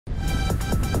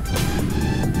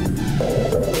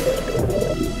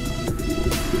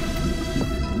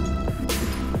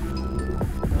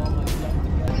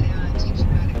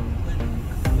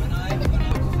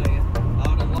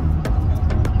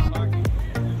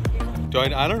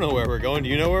I don't know where we're going. Do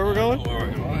you know where we're going?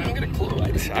 I don't get a clue.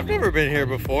 I've never been here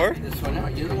before. This one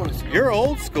out. You're the one who's You're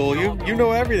old school. You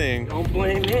know everything. Don't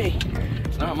blame me.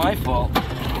 It's not my fault.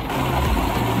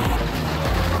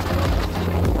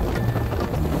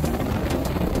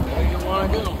 Where you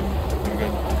want to go?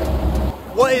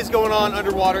 What is going on,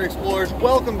 underwater explorers?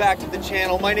 Welcome back to the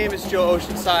channel. My name is Joe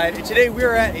Oceanside, and today we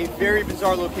are at a very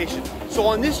bizarre location. So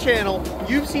on this channel,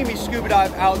 you've seen me scuba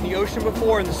dive out in the ocean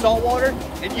before in the saltwater,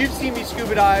 and you've seen me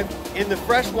scuba dive in the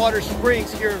freshwater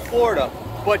springs here in Florida.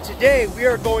 But today we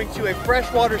are going to a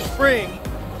freshwater spring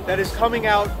that is coming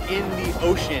out in the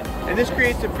ocean. And this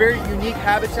creates a very unique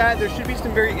habitat. There should be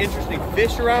some very interesting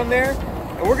fish around there.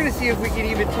 And we're gonna see if we can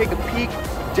even take a peek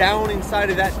down inside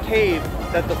of that cave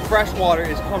that the freshwater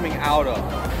is coming out of.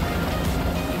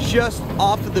 Just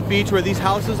off of the beach where these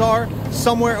houses are,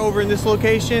 somewhere over in this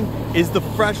location, is the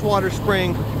freshwater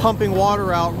spring pumping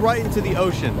water out right into the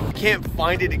ocean. Can't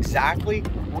find it exactly.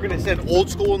 We're gonna send Old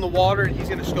School in the water and he's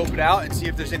gonna scope it out and see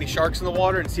if there's any sharks in the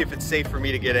water and see if it's safe for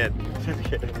me to get in.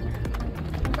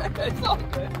 It's all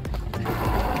good.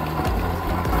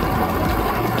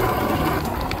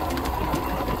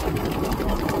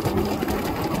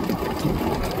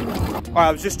 All right,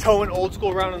 I was just towing Old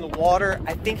School around in the water.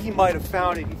 I think he might have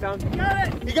found it. He found it. He got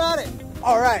it! He got it!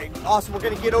 All right, awesome. We're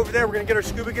gonna get over there. We're gonna get our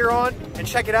scuba gear on and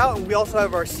check it out. And we also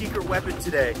have our secret weapon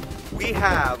today. We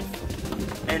have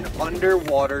an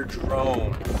underwater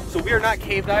drone. So we are not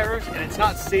cave divers and it's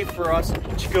not safe for us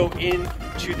to go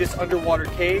into this underwater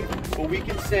cave, but we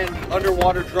can send the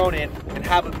underwater drone in and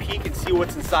have a peek and see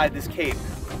what's inside this cave.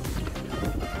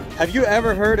 Have you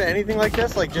ever heard of anything like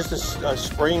this? Like just a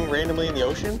spring randomly in the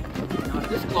ocean? Not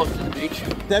this close to the beach.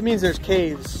 That means there's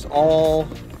caves all,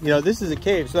 you know, this is a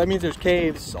cave, so that means there's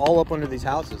caves all up under these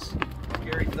houses.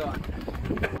 Scary thought.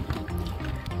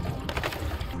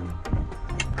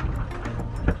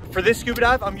 For this scuba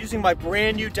dive, I'm using my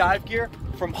brand new dive gear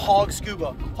from Hog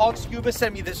Scuba. Hog Scuba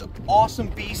sent me this awesome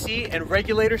BC and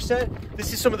regulator set.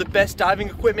 This is some of the best diving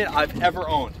equipment I've ever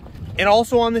owned. And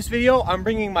also on this video, I'm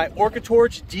bringing my Orca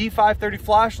Torch D530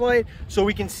 flashlight so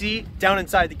we can see down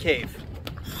inside the cave.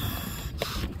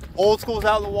 Old School's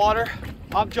out in the water.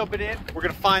 I'm jumping in. We're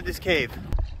gonna find this cave.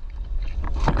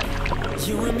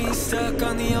 You and me stuck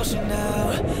on the ocean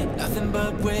now. Nothing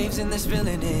but waves and they're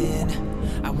spilling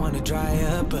in. I wanna dry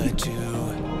up, but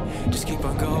you just keep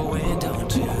on going,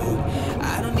 don't you?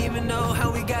 I don't even know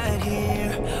how we got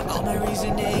here. All my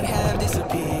reasoning have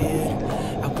disappeared.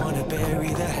 I wanna bury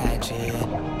the hatchet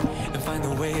and find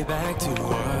the way back to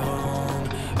our home,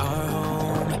 our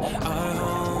home, our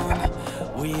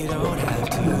home. We don't have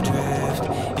to drift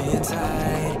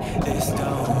inside this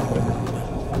dome.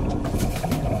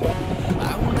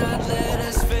 I will not let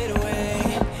us fade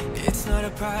away. It's not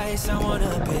a price I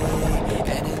wanna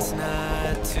pay, and it's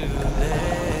not too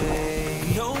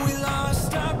late. No, we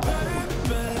lost our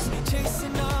purpose,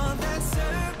 chasing all that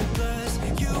surplus.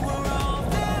 You were all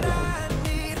that I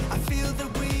need. I feel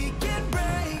that we can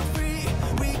break free.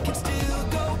 We can still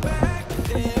go back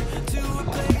there to a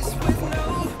place with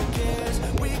no cares.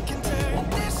 We can turn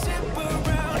this ship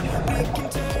around. We can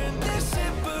turn this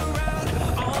ship around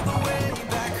all the way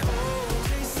back home.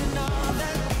 Chasing all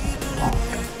that we do not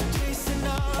have. Chasing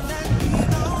all that we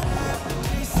don't have.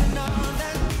 Chasing all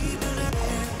that we do not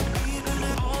have.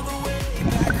 All the way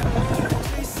back home.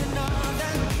 Chasing all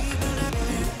that we do not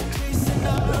have. Chasing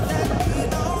all that we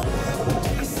don't have.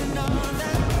 Chasing all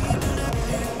that we do not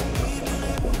have.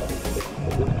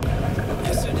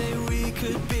 Yesterday we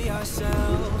could be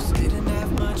ourselves. Didn't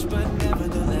have much, but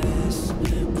nevertheless,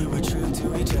 we were true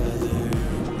to each other.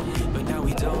 But now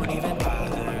we don't even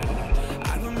bother.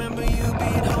 I remember you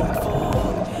being hopeful,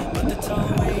 but the tall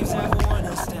waves have worn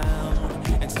us down,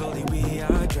 and slowly we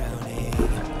are drowning.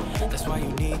 That's why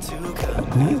you need to come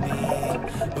with me,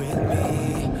 with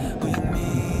me, with me.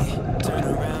 Turn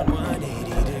around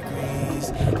 180 degrees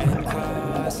and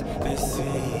cross the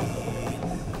sea.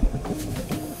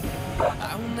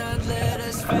 I will not let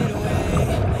us fade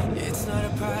away. It's not a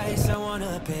price I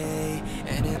wanna pay,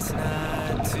 and it's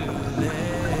not too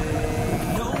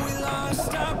late. No, we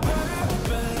lost our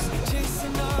purpose,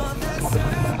 chasing all that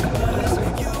surplus.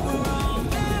 You were all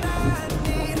that I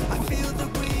need. I feel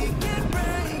that we can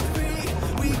break free.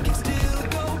 We can still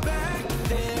go back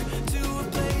there to a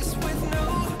place with no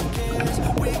cares.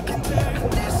 We can turn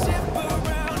this ship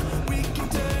around. We can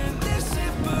turn this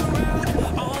ship around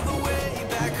all the way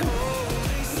back home.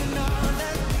 Chasing all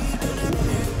that we do not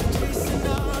have. Chasing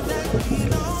all that we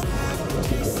don't have.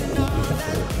 Chasing all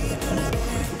that we do not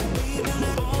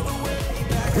have. All the way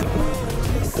back home.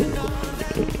 Chasing all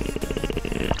that we do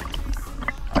not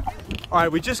have. All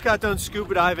right, we just got done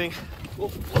scuba diving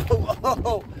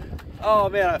Oh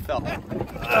man, I fell.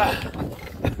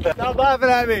 Stop laughing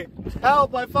at me.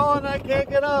 Help, I've fallen, I can't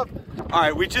get up. All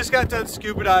right, we just got done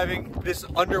scuba diving this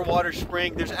underwater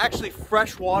spring. There's actually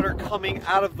fresh water coming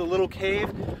out of the little cave.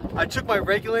 I took my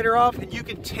regulator off and you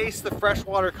can taste the fresh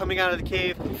water coming out of the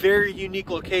cave. Very unique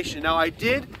location. Now I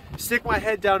did stick my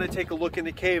head down and take a look in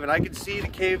the cave, and I can see the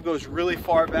cave goes really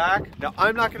far back. Now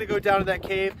I'm not gonna go down to that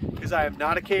cave because I am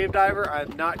not a cave diver. I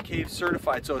am not cave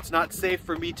certified, so it's not safe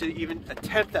for me to even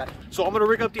attempt that. So I'm gonna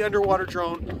rig up the underwater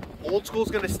drone. Old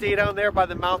School's gonna stay down there by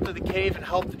the mouth of the cave and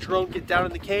help the drone get down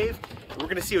in the cave. And we're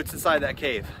gonna see what's inside that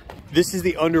cave. This is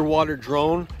the underwater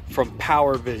drone from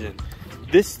Power Vision.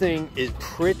 This thing is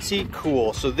pretty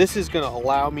cool. So this is gonna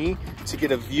allow me to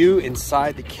get a view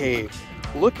inside the cave.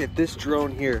 Look at this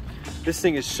drone here. This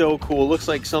thing is so cool. It looks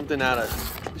like something out of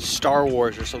Star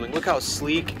Wars or something. Look how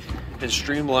sleek and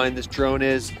streamlined this drone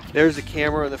is. There's the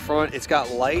camera in the front. It's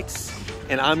got lights,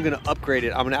 and I'm gonna upgrade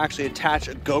it. I'm gonna actually attach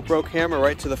a GoPro camera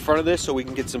right to the front of this so we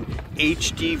can get some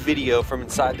HD video from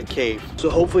inside the cave. So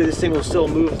hopefully this thing will still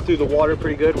move through the water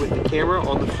pretty good with the camera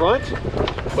on the front,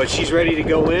 but she's ready to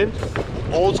go in.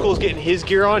 Old School's getting his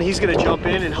gear on. He's gonna jump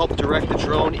in and help direct the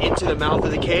drone into the mouth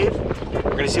of the cave.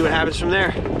 We're gonna see what happens from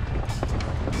there.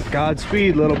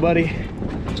 Godspeed, little buddy.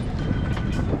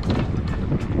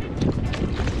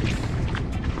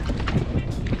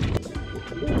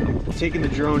 Taking the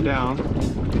drone down.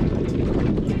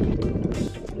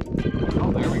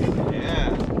 Oh, there we go.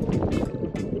 Yeah.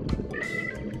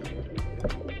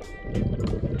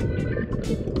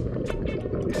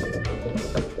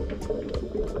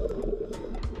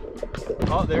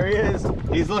 Oh, there he is.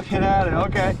 He's looking at it.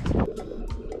 Okay.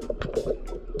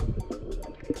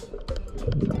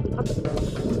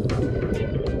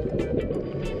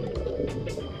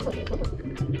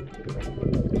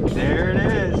 There it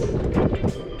is.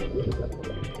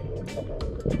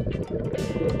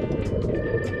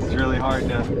 It's really hard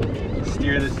to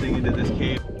steer this thing into this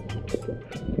cave.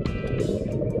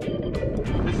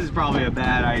 This is probably a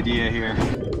bad idea here.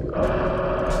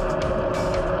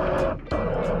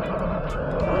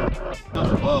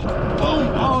 Whoa, boom,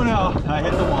 oh no, I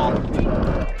hit the wall.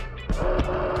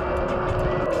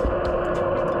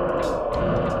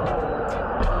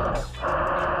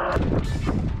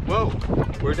 Whoa,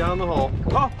 we're down the hole.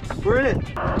 Oh, we're in it.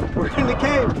 We're in the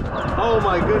cave. Oh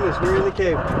my goodness, we're in the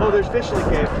cave. Oh, there's fish in the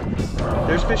cave.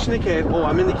 There's fish in the cave. Oh,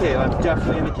 I'm in the cave. I'm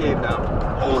definitely in the cave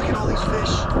now. Oh, look at all these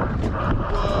fish.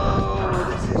 Whoa,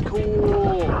 this is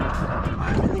cool.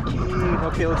 I'm in the cave.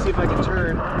 Okay, let's see if I can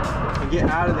turn and get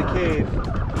out of the cave.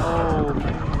 Oh,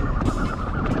 man.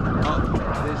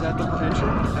 Oh, is that the potential?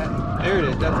 There it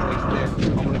is. That's the exit there.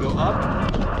 I'm going to go up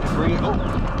and bring it. Oh,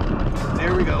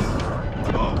 there we go.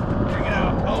 Oh, bring it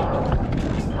out. Oh.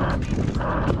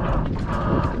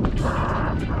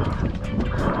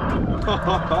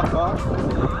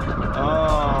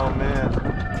 Oh, man.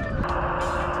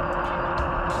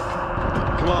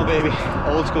 Come on, baby.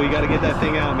 Old School, you got to get that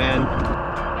thing out, man.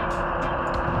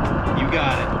 You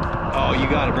got it. Oh, you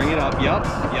got it. Bring it up. Yup.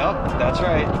 That's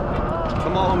right.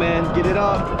 Come on, man. Get it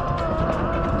up.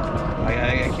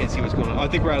 I can't see what's going on. Oh, I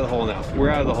think we're out of the hole now. We're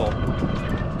out of the hole.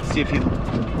 Let's see if he...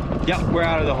 Yep, we're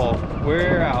out of the hole.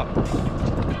 We're out.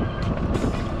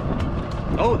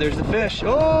 Oh, there's the fish.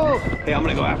 Oh! Hey, I'm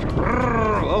going to go after him.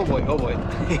 Oh, boy. Oh, boy.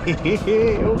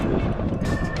 Oh,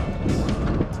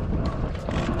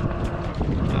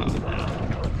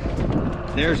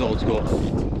 no. There's Old School.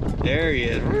 There he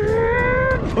is.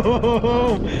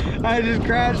 I just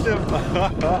crashed him.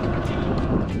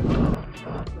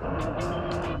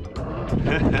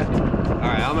 All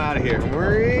right, I'm out of here. All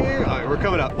right, we're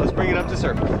coming up. Let's bring it up to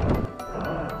surface.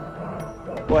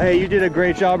 Well, hey, you did a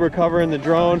great job recovering the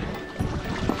drone.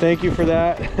 Thank you for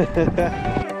that.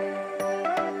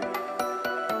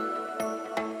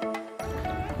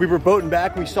 We were boating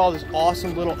back. We saw this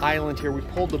awesome little island here. We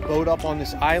pulled the boat up on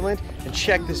this island, and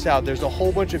check this out. There's a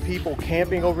whole bunch of people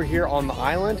camping over here on the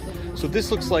island. So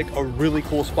this looks like a really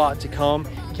cool spot to come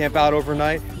camp out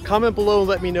overnight. Comment below and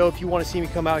let me know if you want to see me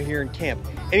come out here and camp.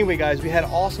 Anyway, guys, we had an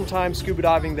awesome time scuba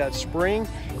diving that spring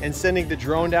and sending the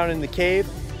drone down in the cave.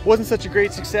 Wasn't such a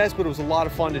great success, but it was a lot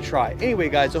of fun to try. Anyway,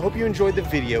 guys, I hope you enjoyed the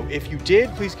video. If you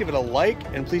did, please give it a like,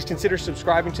 and please consider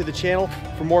subscribing to the channel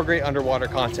for more great underwater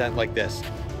content like this.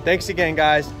 Thanks again,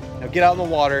 guys. Now get out in the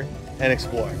water and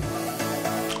explore.